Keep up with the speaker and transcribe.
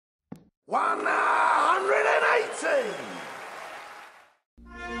180!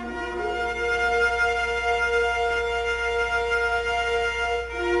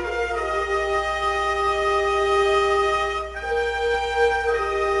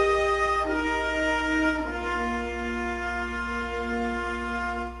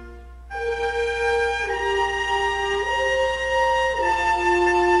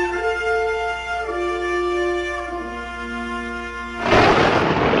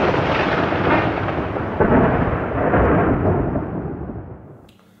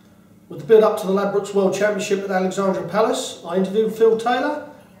 Build up to the Ladbrokes World Championship at Alexandra Palace, I interviewed Phil Taylor,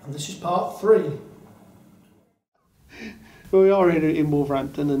 and this is part 3. Well, we are in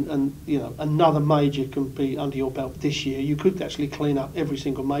Wolverhampton, and you know, another major can be under your belt this year. You could actually clean up every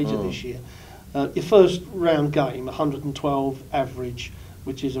single major this year. Your first round game, 112 average,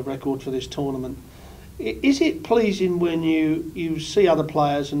 which is a record for this tournament. Is it pleasing when you see other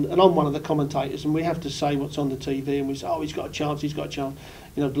players, and I'm one of the commentators, and we have to say what's on the TV, and we say, oh, he's got a chance,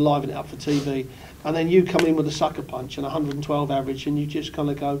 you know, liven it up for TV, and then you come in with a sucker punch and 112 average, and you just kind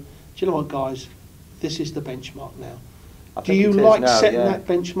of go, do you know what, guys, this is the benchmark now. Do you like setting that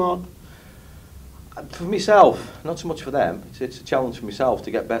benchmark? For myself, not so much for them. It's a challenge for myself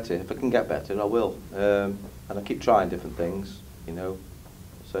to get better. If I can get better, I will. And I keep trying different things, you know.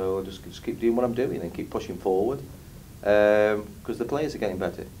 So I just keep doing what I'm doing and keep pushing forward, because the players are getting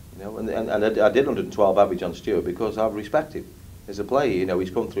better, you know. And I did 112 average on Stuart because I respect him as a player. You know, he's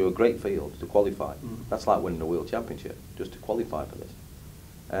come through a great field to qualify. That's like winning a world championship, just to qualify for this.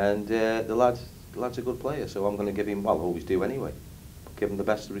 And the lad's a good player, so I'm going to give him, well, I always do anyway, give him the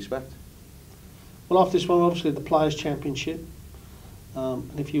best of respect. Well, after this one, obviously the Players' Championship.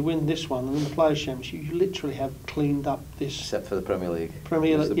 And if you win this one and then the Players' Championship, you literally have cleaned up this. Except for the Premier League.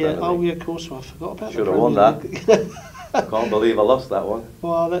 Premier League, yeah. Oh, yeah, of course. Well, I forgot about that. Should have won that. I can't believe I lost that one.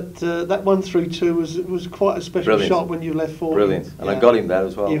 Well, that 1-3-2 was quite a special shot when you left forward. Brilliant, and I got him there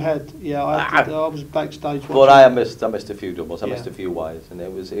as well. You had, yeah. I was backstage watching. But I missed a few doubles. I missed a few wides, and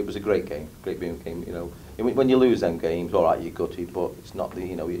it was a great game, game. You know, when you lose them games, all right, you're gutted, but it's not the,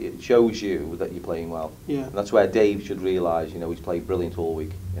 you know, it shows you that you're playing well. Yeah. And that's where Dave should realise, you know, he's played brilliant all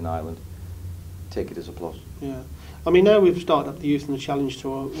week in Ireland. Take it as a plus. Yeah. I mean, now we've started up the Youth and the Challenge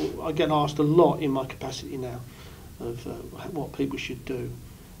Tour, I get asked a lot in my capacity now of what people should do.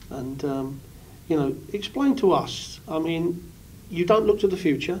 And, you know, explain to us, I mean, you don't look to the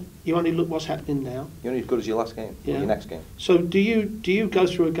future, you only look what's happening now. You're only as good as your last game, or your next game. So do you go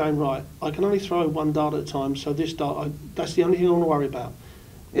through a game, right, I can only throw one dart at a time, so this dart, that's the only thing I want to worry about.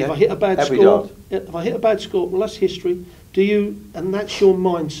 Yeah. If I hit a bad score, well, that's history. Do you, and that's your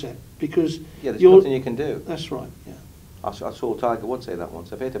mindset, because yeah, there's nothing you can do. That's right, yeah. I saw Tiger Woods say that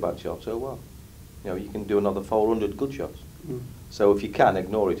once, I've hit a bad shot, so well. You know, you can do another 400 good shots. So if you can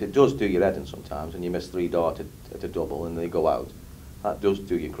ignore it, it does do your head in sometimes, and you miss 3 darts at a double and they go out. That does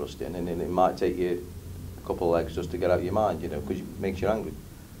do your crust in, and it might take you a couple of legs just to get out of your mind, you know, because it makes you angry.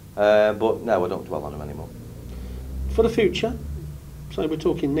 But no, I don't dwell on them anymore. For the future, so we're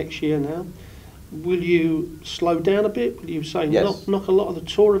talking next year now, will you slow down a bit? Will you say knock a lot of the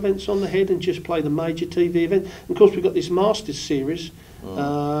tour events on the head and just play the major TV event? And of course, we've got this Masters series.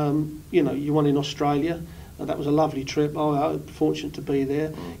 You know, you won in Australia. That was a lovely trip. I was fortunate to be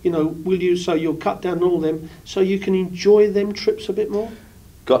there. You know, so you'll cut down all them so you can enjoy them trips a bit more?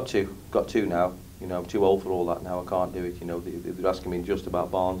 Got to now. You know, I'm too old for all that now. I can't do it. You know, they're asking me just about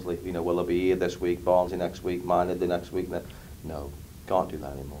Barnsley. You know, will I be here this week, Barnsley next week, Minor the next week? No, can't do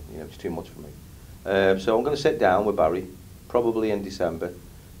that anymore. You know, it's too much for me. So I'm going to sit down with Barry, probably in December,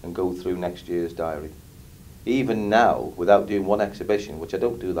 and go through next year's diary. Even now, without doing one exhibition, which I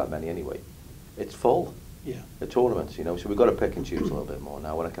don't do that many anyway, it's full. Yeah. The tournaments, you know, so we've got to pick and choose a little bit more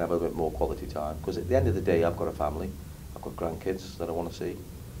now when I can have a bit more quality time. Because at the end of the day, I've got a family, I've got grandkids that I want to see.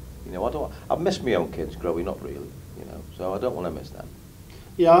 You know, I've missed my own kids growing up, really. You know, so I don't want to miss them.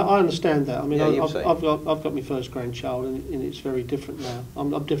 Yeah, I understand that. I mean, yeah, I've got my first grandchild, and it's very different now. I'm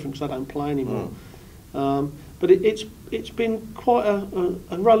different because I don't play anymore. But it's been quite a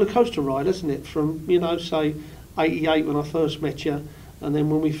roller coaster ride, hasn't it? From, you know, say 88 when I first met you, and then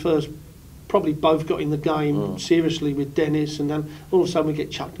when we first probably both got in the game seriously with Dennis, and then all of a sudden we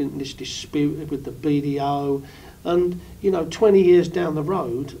get chucked into this dispute with the BDO, and you know, 20 years down the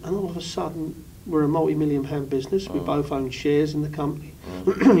road, and all of a sudden we're a multi-million-pound business. We both own shares in the company.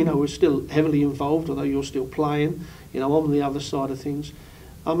 You know, we're still heavily involved, although you're still playing. You know, on the other side of things.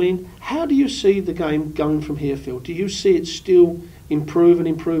 I mean, how do you see the game going from here, Phil? Do you see it still improving,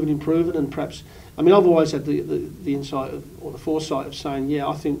 and perhaps? I mean, I've always had the insight or the foresight of saying, yeah,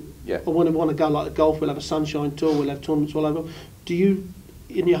 I think I want to go like the golf. We'll have a sunshine tour. We'll have tournaments all over.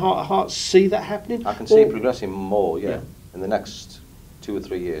 in your heart of hearts see that happening? I can see it progressing more, yeah. Yeah. In the next 2 or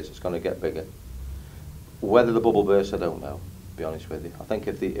 3 years, it's going to get bigger. Whether the bubble bursts, I don't know, to be honest with you. I think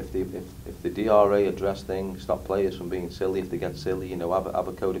if the DRA address things, stop players from being silly, if they get silly, you know, have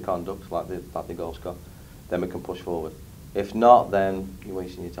a code of conduct like the golf's got, then we can push forward. If not, then you're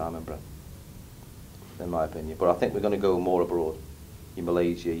wasting your time and breath, in my opinion. But I think we're going to go more abroad. Your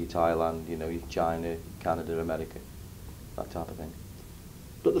Malaysia, your Thailand, you know, your China, Canada, America, that type of thing.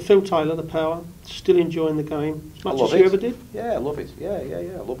 But the Phil Taylor, the power, still enjoying the game as much as you ever did? Yeah, I love it. Yeah.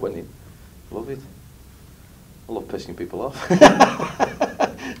 I love winning. Love it. I love pissing people off.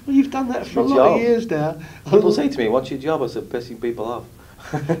 Well, you've done that for a lot of years now. People say to me, what's your job? I said, pissing people off.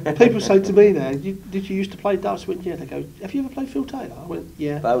 People say to me now, did you used to play darts? I went, yeah. They go, have you ever played Phil Taylor? I went,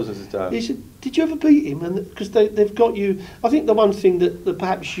 yeah. Thousands of times. He said, did you ever beat him? And because they've got you, I think the one thing that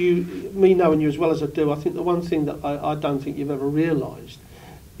perhaps me knowing you as well as I do, I think the one thing that I don't think you've ever realised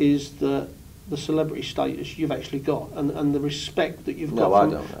is the celebrity status you've actually got and the respect that you've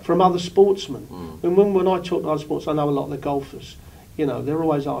got from other sportsmen. And when I talk to other sports, I know a lot of the golfers, you know, they're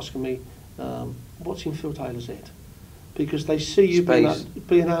always asking me, what's in Phil Taylor's head? Because they see you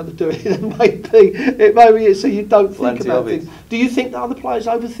being able to do it, and it may be so you don't think about things. Do you think that other players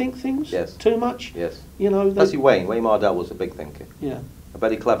overthink things too much? Yes. You know, especially Wayne Mardell was a big thinker. Yeah. A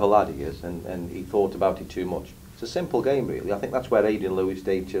very clever lad he is, and he thought about it too much. It's a simple game, really. I think that's where Aidan Lewis,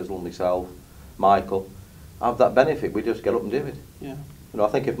 Dave Chisel, myself, Michael have that benefit. We just get up and do it. Yeah. You know, I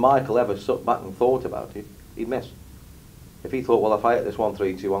think if Michael ever sat back and thought about it, he'd miss. If he thought, well, if I hit this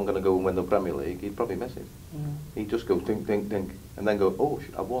 1-3-2, I'm going to go and win the Premier League, he'd probably miss it. Yeah. He'd just go think, and then go, oh,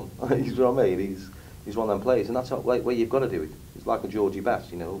 I've won. You know what I mean? He's one of them players, and that's how, like, where you've got to do it. It's like a Georgie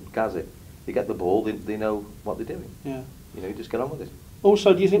Best, you know, Gazet. You get the ball, they know what they're doing. Yeah. You know, you just get on with it.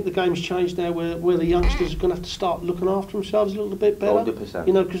 Also, do you think the game's changed now where the youngsters are going to have to start looking after themselves a little bit better? 100%.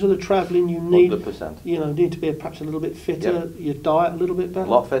 You know, because of the travelling, you need 100%. You know, need to be perhaps a little bit fitter, your diet a little bit better. A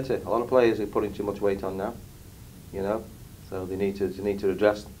lot fitter. A lot of players are putting too much weight on now, you know. So they need to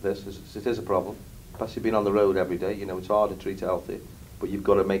address this. It is a problem. Especially being on the road every day, you know, it's hard to treat healthy, but you've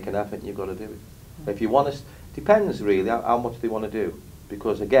got to make an effort and you've got to do it. If you want to, depends really how much they want to do.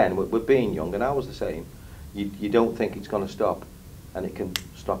 Because again, we're being young, and I was the same. You don't think it's going to stop, and it can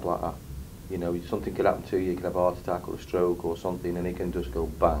stop like that. You know, something could happen to you. You could have a heart attack or a stroke or something, and it can just go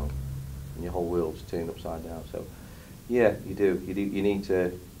bang, and your whole world's turned upside down. So, yeah, you do. You need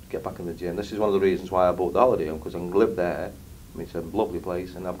to get back in the gym. This is one of the reasons why I bought the holiday home, because I can live there. I mean, it's a lovely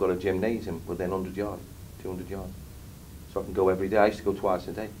place, and I've got a gymnasium within 100 yards, 200 yards. So I can go every day. I used to go twice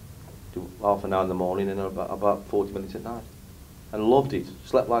a day. Do half an hour in the morning and about 40 minutes at night. And loved it.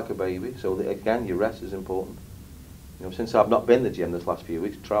 Slept like a baby. So that, again, your rest is important. You know, since I've not been to the gym this last few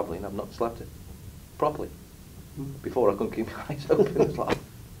weeks, travelling, I've not slept it properly. Before I couldn't keep my eyes open. But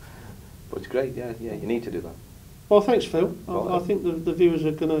it's great, yeah, you need to do that. Well, thanks, Phil. I think the viewers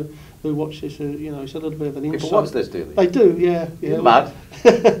are going to who watch this. You know, it's a little bit of an insight. People watch this, do they? They do, yeah. You're mad.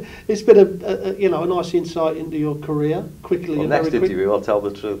 It's been a nice insight into your career quickly. Well, and next very interview, I'll tell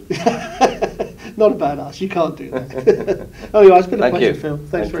the truth. Not about us. You can't do that. Anyway, it's been a pleasure, you. Phil.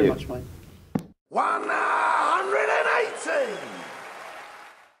 Thanks very much, mate. One